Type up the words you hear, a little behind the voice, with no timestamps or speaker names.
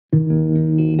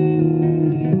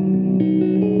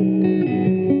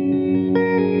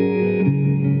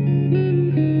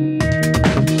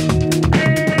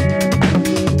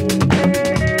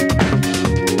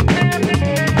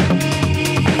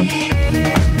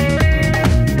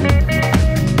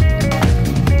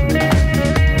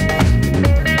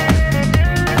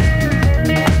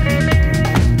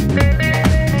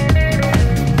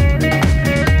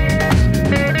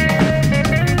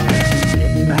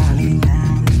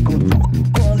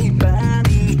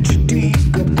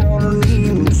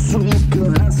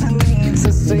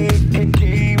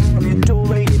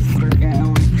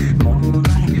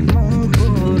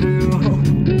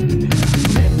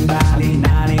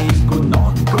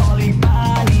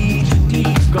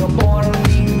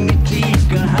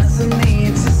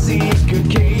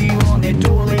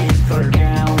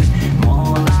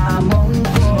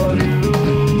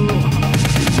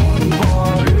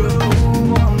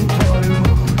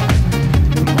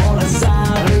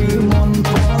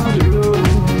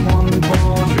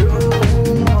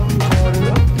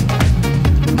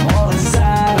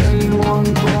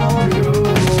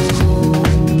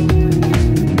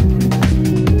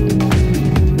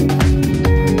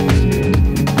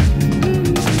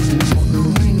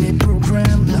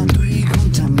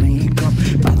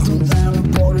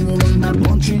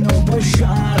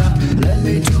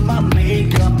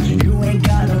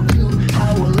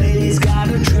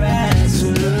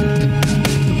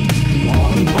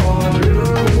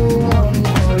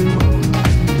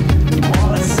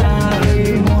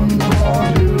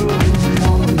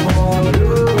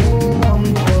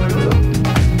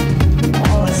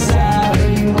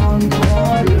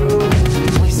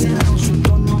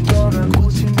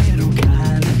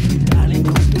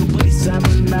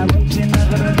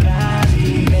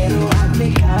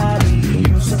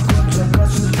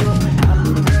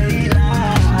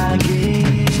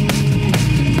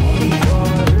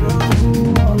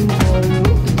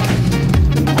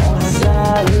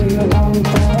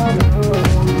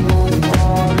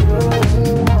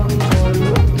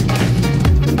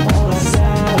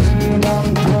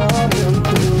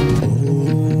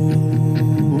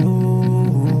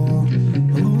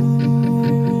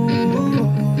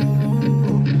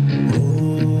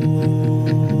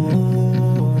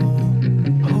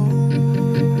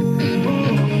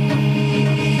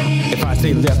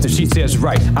say left and she says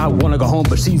right. I wanna go home,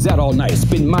 but she's out all night.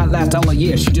 Spend my last dollar,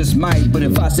 yeah, she just might. But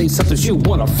if I say something, she'll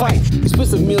wanna fight.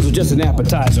 Expensive meals are just an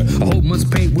appetizer. A whole month's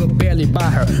pay will barely buy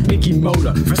her Mickey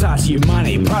Motor, Versace,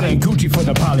 Bani, Prada and Gucci for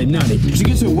the Nepali Nani. She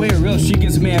gets her way or else she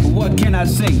gets mad, but what can I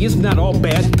say? It's not all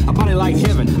bad. A body like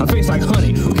heaven, a face like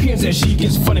honey. Who cares that she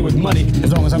gets funny with money?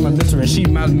 As long as I'm a mister and she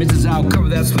my missus, I'll cover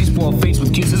that sweet spoiled face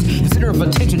with kisses. The center of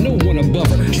attention, no one above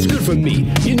her. She's good for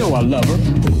me, you know I love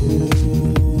her.